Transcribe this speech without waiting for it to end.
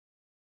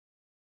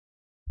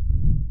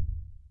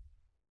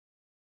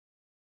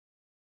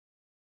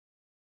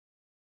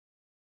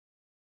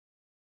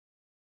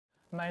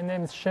My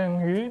name is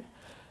Sheng,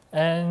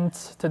 and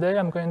today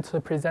I'm going to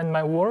present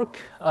my work.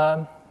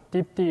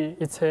 DeepDi,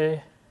 it's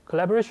a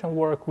collaboration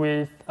work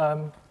with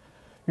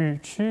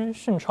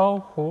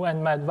Xunchao,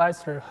 and my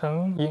advisor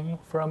Heng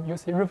from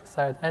UC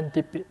Riverside and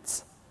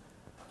Deepbits.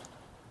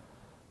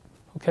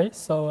 Okay,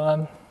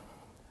 so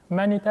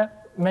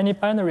many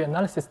binary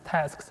analysis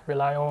tasks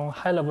rely on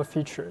high-level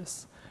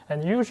features,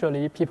 and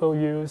usually people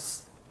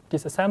use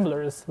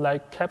disassemblers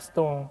like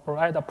Capstone or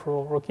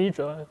IDAPRO or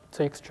Ghidra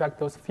to extract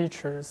those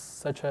features,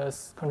 such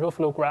as control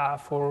flow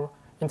graph or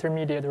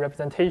intermediate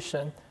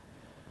representation,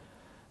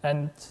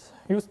 and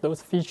use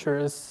those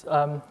features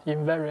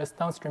in various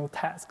downstream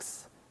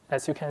tasks,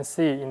 as you can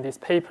see in these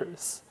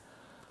papers.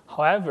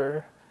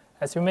 However,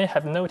 as you may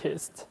have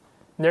noticed,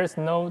 there's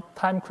no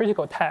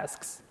time-critical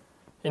tasks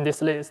in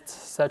this list,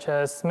 such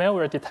as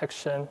malware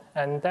detection,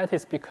 and that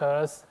is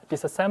because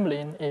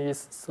disassembling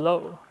is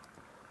slow.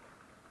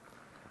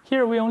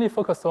 Here we only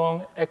focus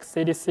on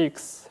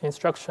x86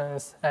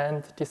 instructions,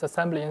 and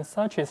disassembling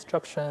such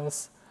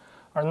instructions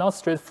are not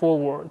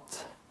straightforward.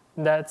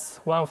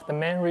 That's one of the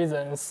main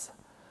reasons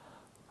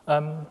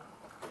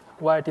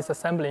why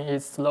disassembling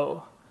is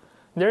slow.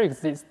 There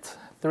exist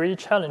three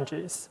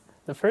challenges.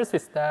 The first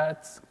is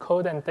that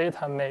code and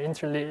data may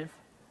interleave.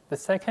 The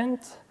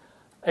second,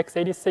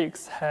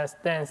 x86 has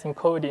dense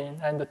encoding.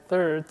 And the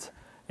third,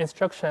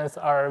 instructions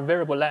are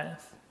variable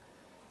length.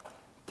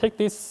 Take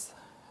this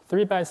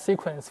 3-byte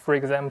sequence, for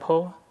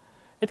example.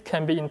 It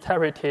can be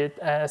interpreted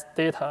as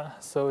data,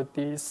 so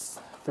these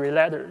 3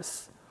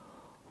 letters,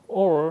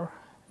 or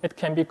it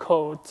can be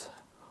code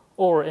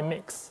or a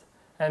mix.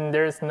 And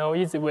there's no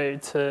easy way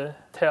to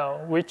tell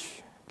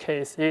which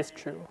case is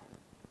true.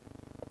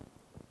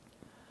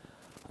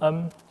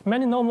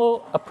 Many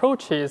novel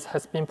approaches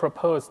has been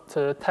proposed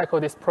to tackle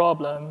this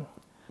problem.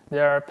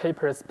 There are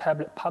papers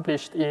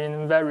published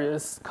in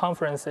various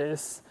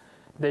conferences.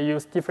 They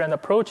use different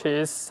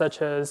approaches,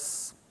 such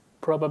as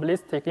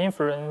probabilistic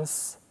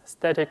inference,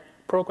 static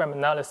program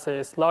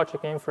analysis,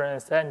 logic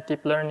inference, and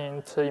deep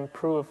learning to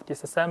improve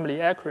disassembly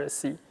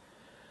accuracy.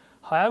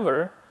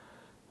 However,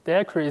 the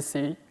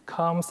accuracy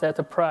comes at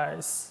a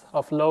price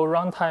of low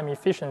runtime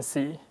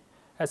efficiency.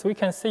 As we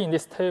can see in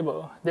this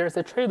table, there's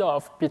a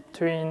trade-off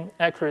between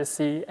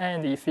accuracy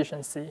and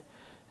efficiency,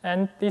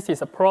 and this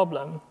is a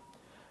problem.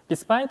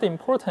 Despite the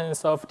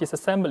importance of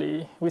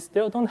disassembly, we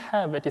still don't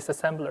have a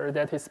disassembler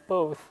that is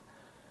both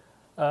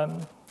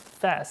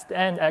fast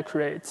and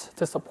accurate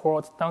to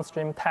support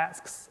downstream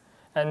tasks.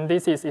 And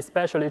this is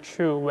especially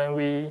true when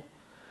we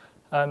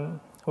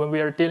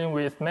are dealing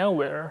with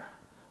malware,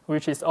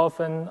 which is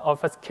often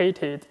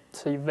obfuscated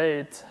to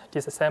evade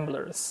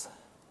disassemblers.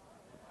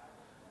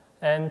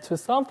 And to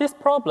solve this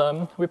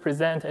problem, we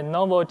present a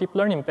novel deep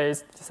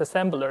learning-based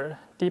disassembler,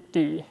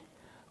 DeepDi,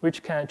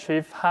 which can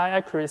achieve high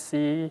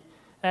accuracy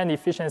and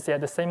efficiency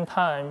at the same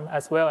time,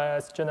 as well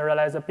as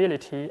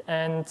generalizability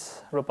and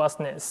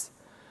robustness.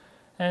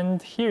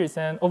 And here is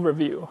an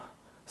overview.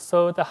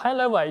 So the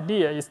high-level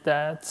idea is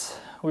that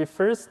we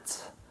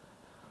first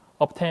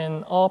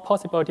obtain all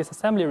possible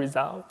disassembly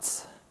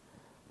results.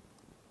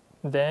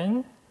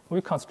 Then we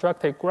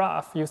construct a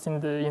graph using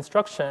the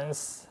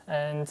instructions.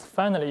 And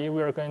finally,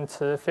 we are going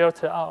to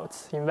filter out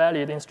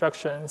invalid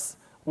instructions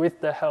with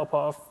the help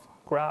of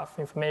graph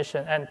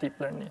information and deep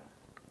learning.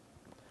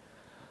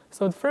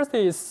 So the first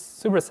is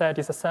superset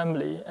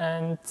disassembly.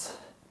 And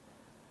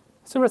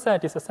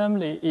superset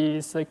disassembly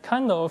is a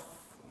kind of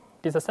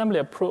disassembly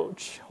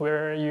approach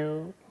where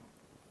you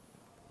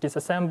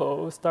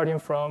disassemble starting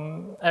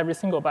from every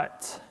single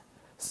byte.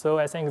 So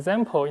as an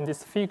example, in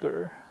this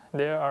figure,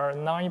 there are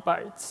 9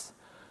 bytes.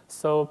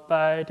 So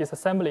by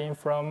disassembling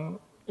from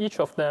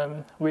each of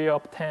them, we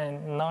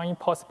obtain 9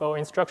 possible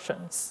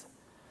instructions.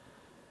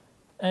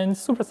 And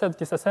superset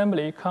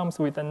disassembly comes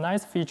with a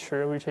nice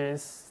feature, which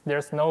is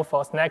there's no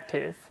false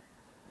negative.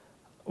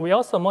 We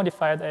also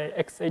modified a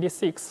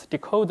x86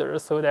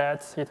 decoder so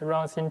that it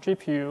runs in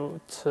GPU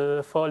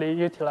to fully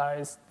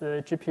utilize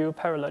the GPU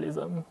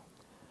parallelism.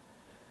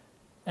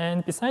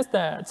 And besides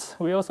that,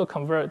 we also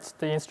convert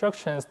the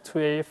instructions to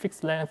a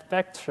fixed length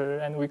vector,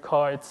 and we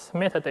call it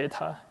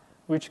metadata,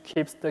 which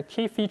keeps the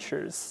key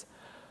features,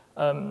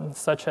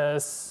 such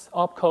as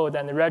opcode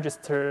and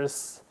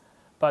registers,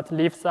 but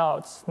leaves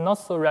out not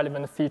so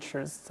relevant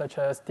features, such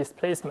as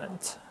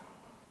displacement.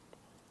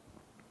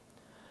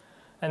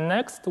 And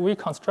next, we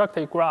construct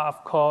a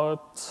graph called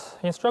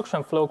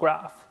instruction flow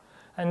graph.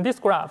 And this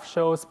graph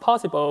shows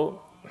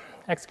possible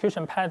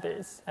execution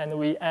paths, and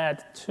we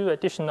add 2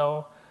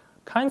 additional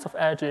kinds of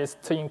edges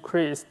to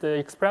increase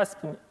the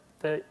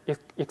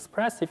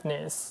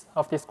expressiveness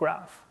of this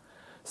graph.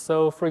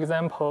 So for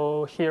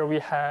example, here we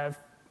have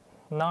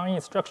 9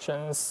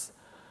 instructions,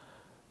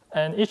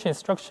 and each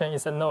instruction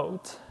is a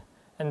node.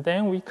 And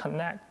then we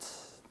connect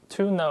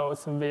 2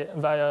 nodes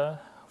via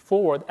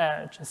forward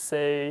edge,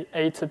 say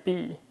A to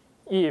B,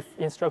 if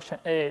instruction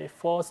A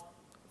falls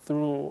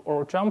through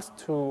or jumps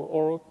to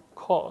or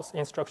calls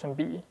instruction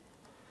B.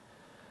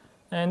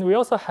 And we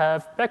also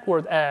have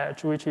backward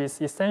edge, which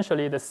is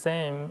essentially the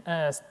same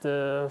as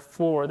the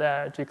forward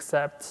edge,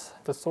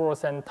 except the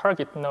source and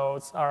target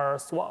nodes are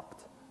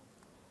swapped.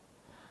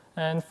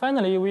 And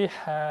finally, we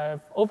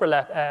have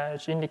overlap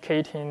edge,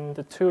 indicating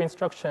the two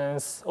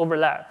instructions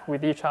overlap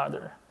with each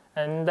other.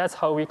 And that's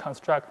how we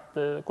construct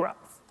the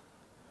graph.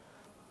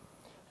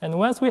 And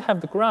once we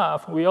have the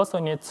graph, we also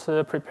need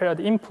to prepare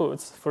the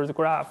inputs for the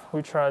graph,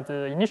 which are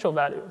the initial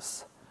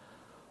values.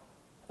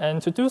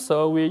 And to do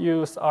so, we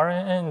use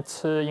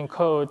RNN to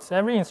encode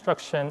every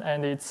instruction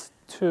and its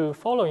two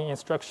following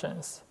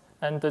instructions.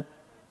 And the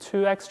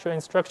two extra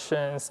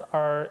instructions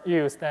are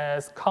used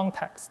as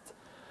context.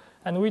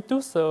 And we do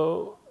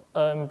so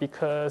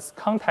because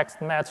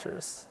context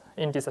matters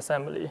in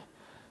disassembly.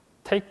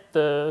 Take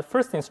the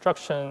first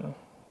instruction,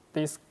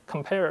 this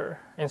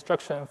compare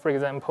instruction, for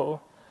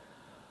example.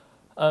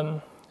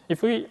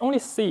 If we only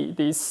see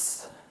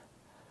this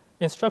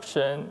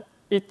instruction,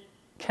 it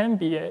can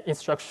be an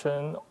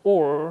instruction,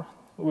 or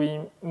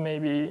we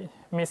maybe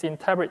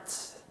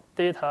misinterpret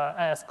data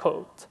as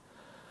code.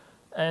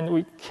 And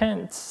we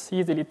can't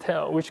easily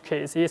tell which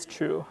case is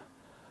true.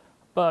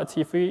 But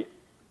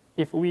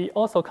if we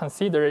also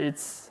consider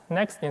its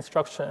next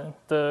instruction,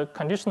 the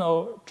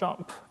conditional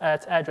jump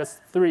at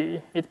address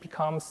 3, it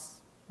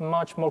becomes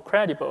much more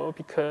credible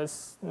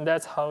because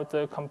that's how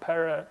the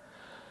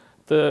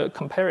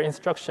compare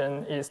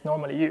instruction is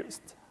normally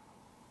used.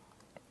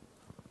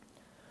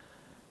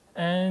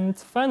 And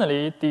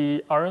finally,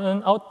 the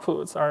RNN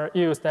outputs are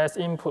used as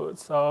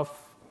inputs of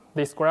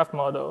this graph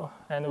model.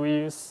 And we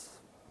use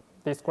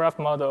this graph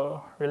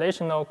model,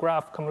 Relational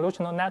Graph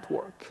Convolutional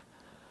Network,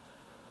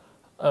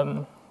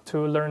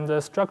 to learn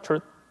the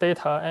structured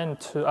data and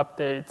to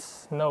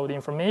update node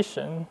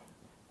information.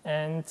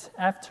 And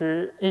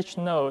after each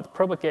node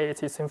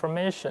propagates its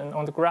information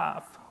on the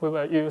graph, we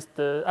will use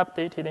the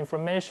updated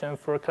information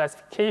for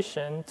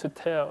classification to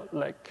tell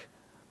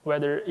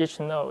whether each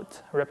node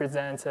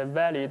represents a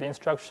valid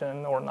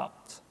instruction or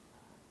not.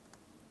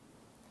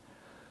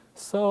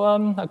 So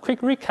a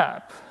quick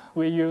recap.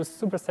 We use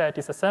superset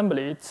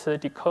disassembly to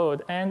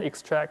decode and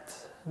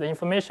extract the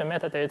information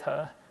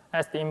metadata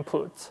as the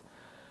input.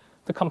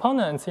 The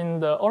components in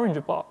the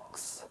orange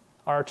box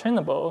are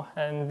trainable,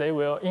 and they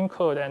will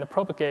encode and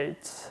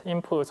propagate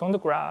inputs on the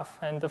graph.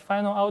 And the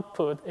final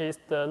output is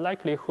the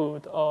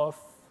likelihood of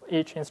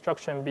each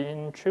instruction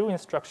being true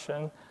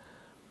instruction.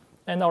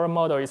 And our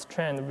model is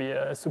trained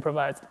via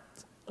supervised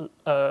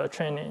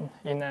training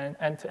in an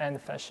end-to-end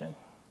fashion.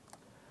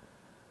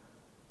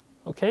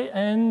 OK,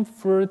 and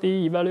for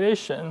the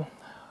evaluation,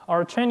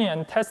 our training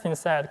and testing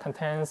set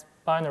contains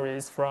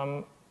binaries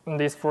from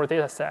these 4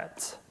 data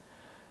sets.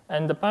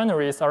 And the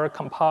binaries are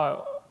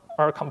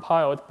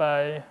compiled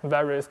by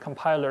various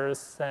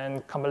compilers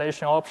and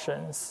compilation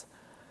options.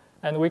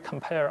 And we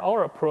compare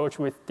our approach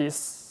with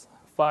these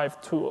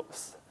 5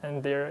 tools.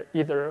 And they're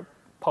either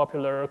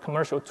popular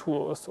commercial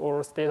tools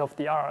or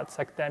state-of-the-art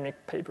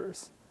academic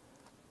papers.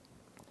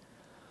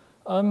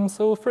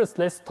 So first,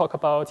 let's talk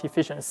about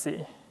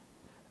efficiency.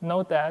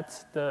 Note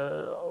that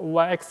the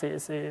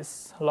y-axis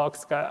is log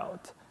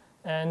scaled.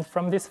 And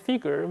from this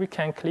figure, we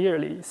can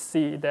clearly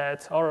see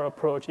that our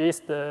approach is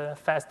the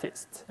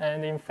fastest.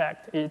 And in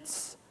fact,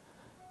 it's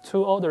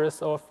 2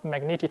 orders of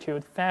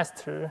magnitude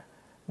faster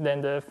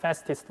than the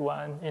fastest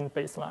one in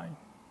baseline.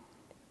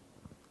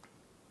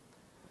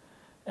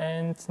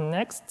 And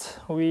next,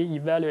 we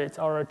evaluate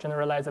our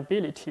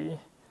generalizability.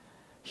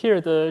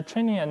 Here, the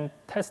training and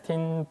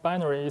testing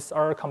binaries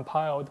are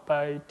compiled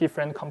by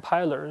different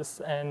compilers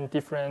and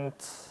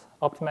different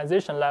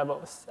optimization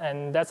levels.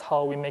 And that's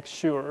how we make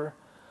sure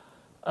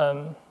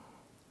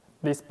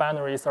these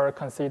binaries are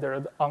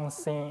considered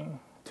unseen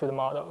to the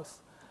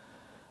models.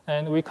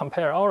 And we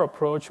compare our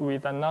approach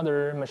with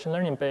another machine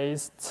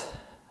learning-based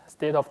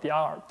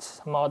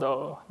state-of-the-art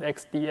model, the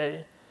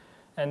XDA.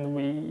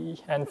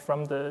 And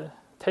from the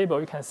table,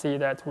 you can see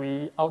that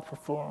we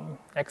outperform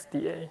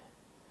XDA.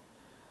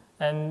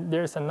 And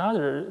there's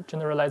another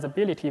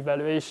generalizability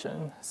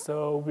evaluation.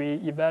 So we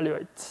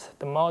evaluate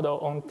the model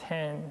on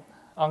 10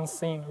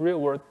 unseen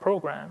real-world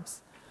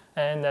programs.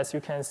 And as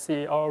you can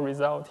see, our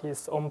result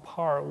is on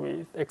par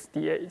with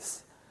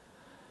XDA's.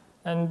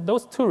 And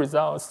those 2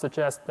 results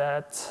suggest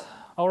that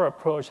our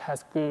approach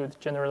has good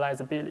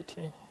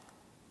generalizability.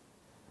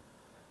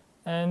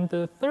 And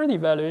the third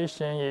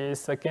evaluation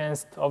is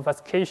against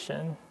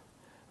obfuscation.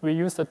 We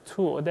use a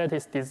tool that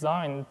is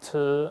designed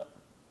to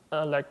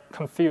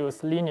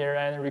confuse linear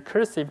and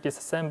recursive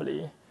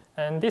disassembly.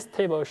 And this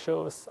table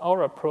shows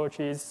our approach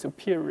is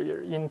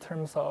superior in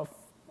terms of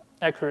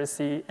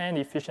accuracy and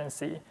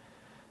efficiency.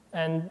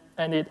 And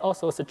it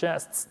also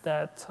suggests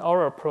that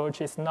our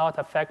approach is not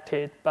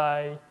affected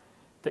by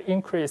the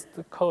increased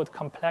code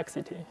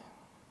complexity.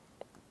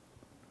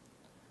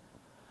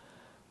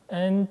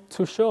 And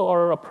to show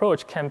our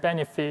approach can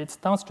benefit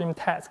downstream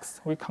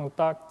tasks, we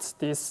conduct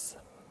this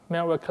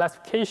malware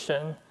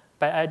classification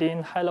by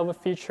adding high-level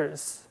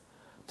features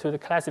to the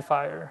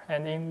classifier.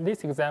 And in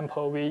this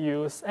example, we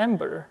use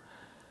Ember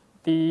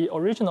the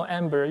original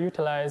Ember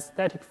utilized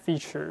static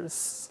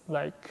features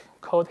like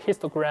code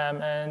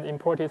histogram and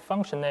imported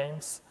function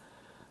names.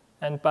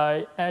 And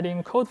by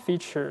adding code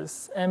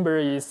features, Ember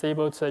is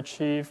able to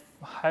achieve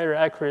higher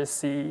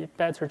accuracy,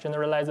 better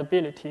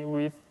generalizability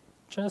with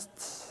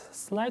just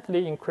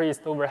slightly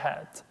increased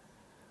overhead.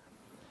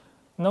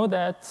 Note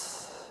that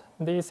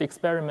this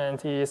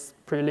experiment is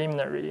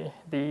preliminary.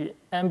 The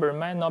Ember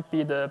might not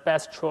be the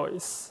best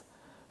choice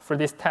for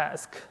this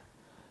task.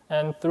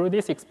 And through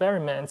this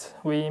experiment,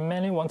 we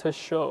mainly want to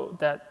show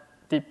that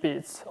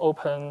Deepbits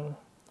open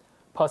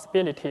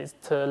possibilities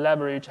to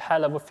leverage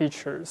high-level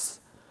features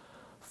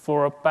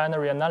for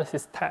binary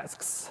analysis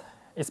tasks,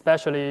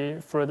 especially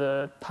for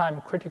the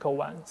time-critical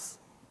ones.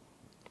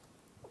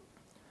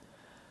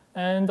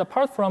 And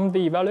apart from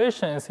the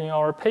evaluations in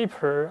our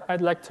paper,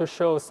 I'd like to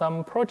show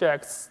some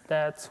projects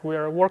that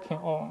we're working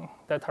on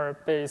that are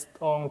based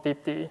on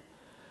DeepDi.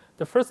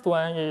 The first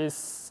one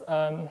is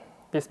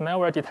this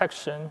malware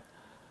detection.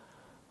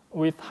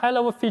 With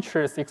high-level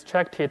features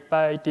extracted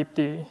by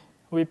DeepDi,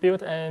 we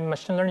built a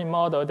machine learning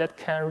model that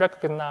can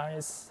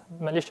recognize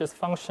malicious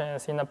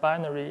functions in a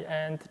binary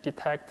and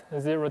detect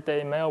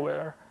zero-day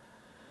malware.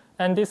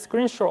 And this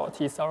screenshot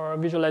is our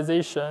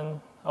visualization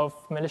of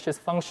malicious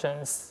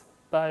functions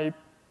by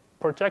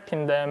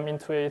projecting them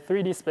into a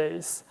 3D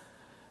space.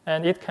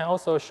 And it can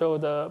also show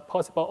the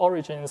possible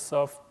origins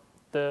of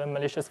the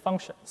malicious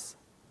functions.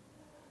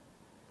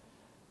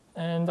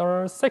 And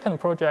our second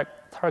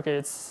project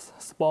targets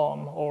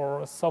SBOM,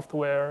 or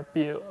software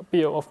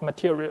bill of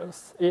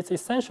materials. It's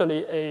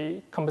essentially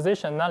a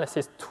composition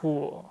analysis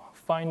tool,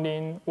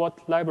 finding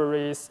what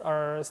libraries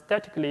are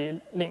statically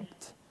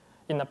linked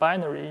in a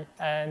binary.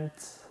 And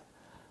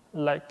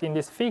like in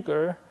this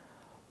figure,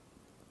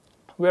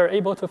 we are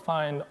able to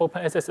find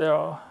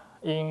OpenSSL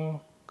in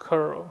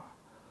curl.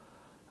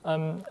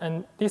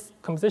 And this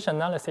composition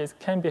analysis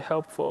can be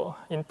helpful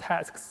in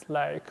tasks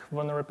like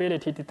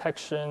vulnerability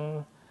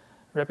detection,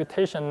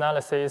 reputation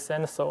analysis,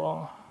 and so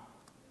on.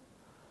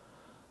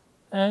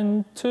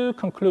 And to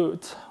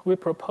conclude, we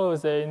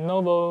propose a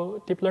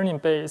novel deep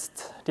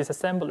learning-based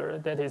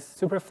disassembler that is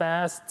super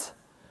fast.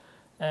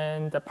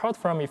 And apart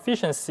from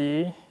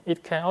efficiency,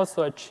 it can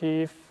also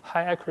achieve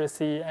high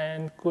accuracy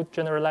and good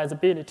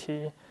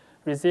generalizability,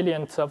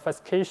 resilient to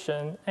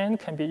obfuscation, and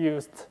can be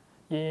used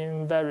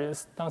in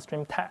various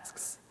downstream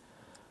tasks.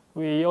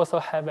 We also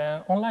have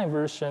an online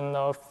version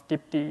of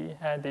DeepDi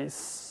at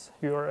this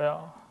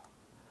URL.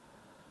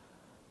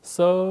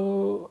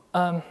 So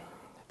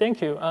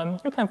thank you.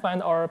 You can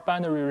find our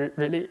binary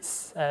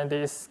release and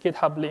this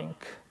GitHub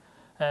link.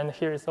 And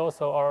here is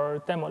also our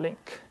demo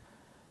link.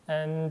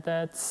 And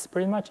that's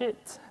pretty much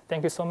it.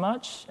 Thank you so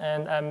much.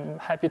 And I'm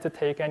happy to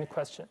take any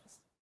questions.